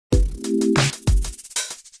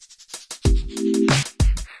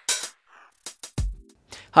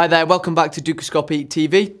Hi there, welcome back to Dukascopy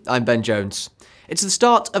TV. I'm Ben Jones. It's the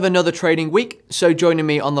start of another trading week, so joining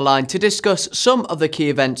me on the line to discuss some of the key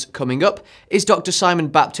events coming up is Dr. Simon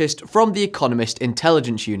Baptist from the Economist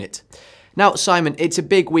Intelligence Unit. Now, Simon, it's a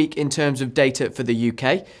big week in terms of data for the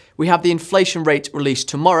UK. We have the inflation rate released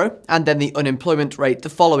tomorrow and then the unemployment rate the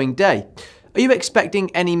following day. Are you expecting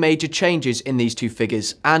any major changes in these two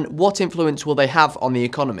figures, and what influence will they have on the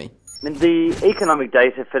economy? The economic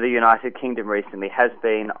data for the United Kingdom recently has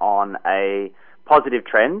been on a positive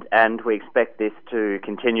trend, and we expect this to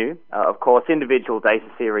continue. Of course, individual data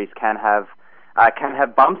series can have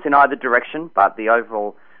bumps in either direction, but the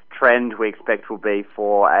overall trend we expect will be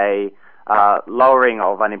for a lowering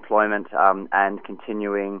of unemployment and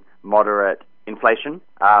continuing moderate inflation.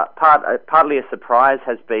 Partly a surprise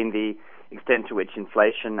has been the extent to which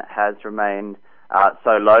inflation has remained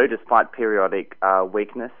so low, despite periodic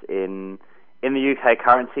weakness in the UK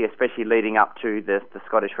currency, especially leading up to the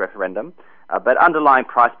Scottish referendum. But underlying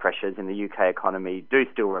price pressures in the UK economy do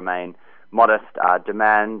still remain modest.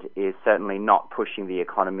 Demand is certainly not pushing the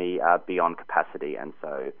economy beyond capacity, and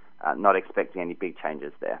so not expecting any big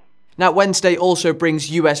changes there. Now, Wednesday also brings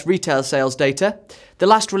US retail sales data. The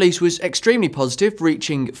last release was extremely positive,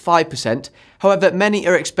 reaching 5%. However, many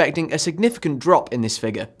are expecting a significant drop in this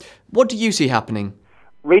figure. What do you see happening?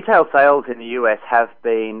 Retail sales in the US have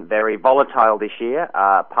been very volatile this year,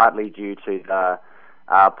 partly due to the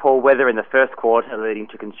poor weather in the first quarter, leading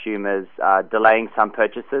to consumers delaying some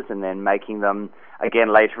purchases and then making them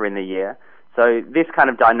again later in the year. So this kind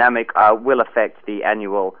of dynamic will affect the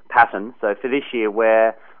annual pattern. So for this year,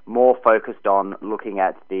 we're more focused on looking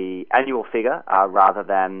at the annual figure rather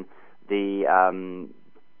than the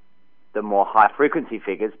more high-frequency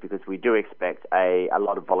figures, because we do expect a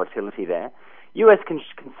lot of volatility there. US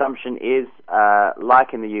consumption is,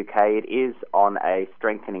 like in the UK, it is on a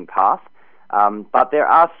strengthening path, but there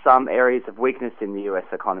are some areas of weakness in the US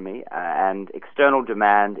economy, and external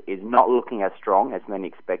demand is not looking as strong as many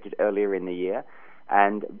expected earlier in the year,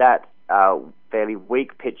 and that fairly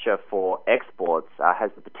weak picture for exports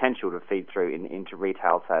has the potential to feed through into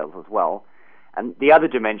retail sales as well. And the other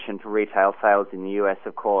dimension for retail sales in the US,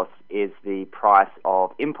 of course, is the price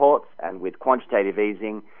of imports, and with quantitative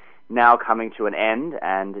easing now coming to an end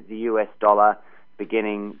and the US dollar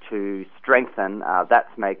beginning to strengthen,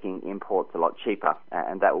 that's making imports a lot cheaper,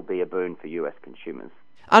 and that will be a boon for US consumers.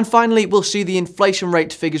 And finally, we'll see the inflation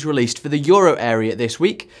rate figures released for the euro area this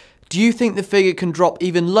week. Do you think the figure can drop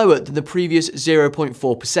even lower than the previous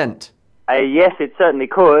 0.4%? Yes, it certainly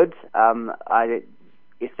could. I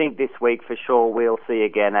think this week for sure we'll see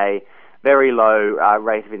again a very low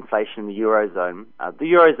rate of inflation in the Eurozone. The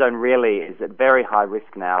Eurozone really is at very high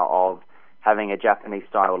risk now of having a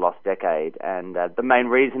Japanese-style lost decade, and the main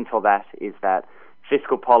reason for that is that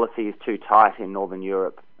fiscal policy is too tight in Northern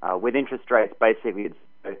Europe. With interest rates basically,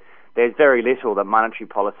 there's very little that monetary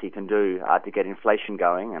policy can do to get inflation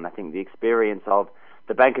going, and I think the experience of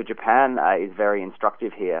the Bank of Japan is very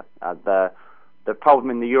instructive here. The problem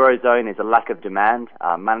in the Eurozone is a lack of demand.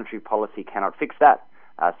 Monetary policy cannot fix that,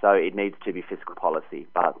 so it needs to be fiscal policy.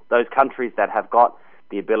 But those countries that have got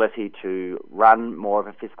the ability to run more of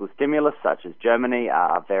a fiscal stimulus, such as Germany,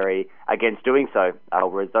 are very against doing so,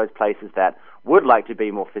 whereas those places that would like to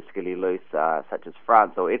be more fiscally loose, such as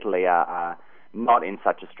France or Italy, are not in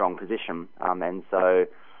such a strong position. And so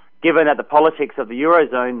given that the politics of the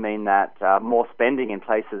Eurozone mean that more spending in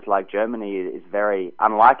places like Germany is very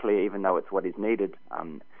unlikely, even though it's what is needed,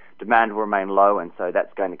 demand will remain low, and so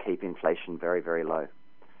that's going to keep inflation very, very low.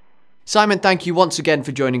 Simon, thank you once again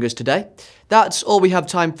for joining us today. That's all we have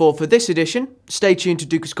time for this edition. Stay tuned to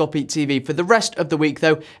Dukascopy TV for the rest of the week,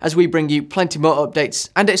 though, as we bring you plenty more updates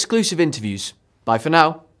and exclusive interviews. Bye for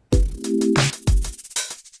now.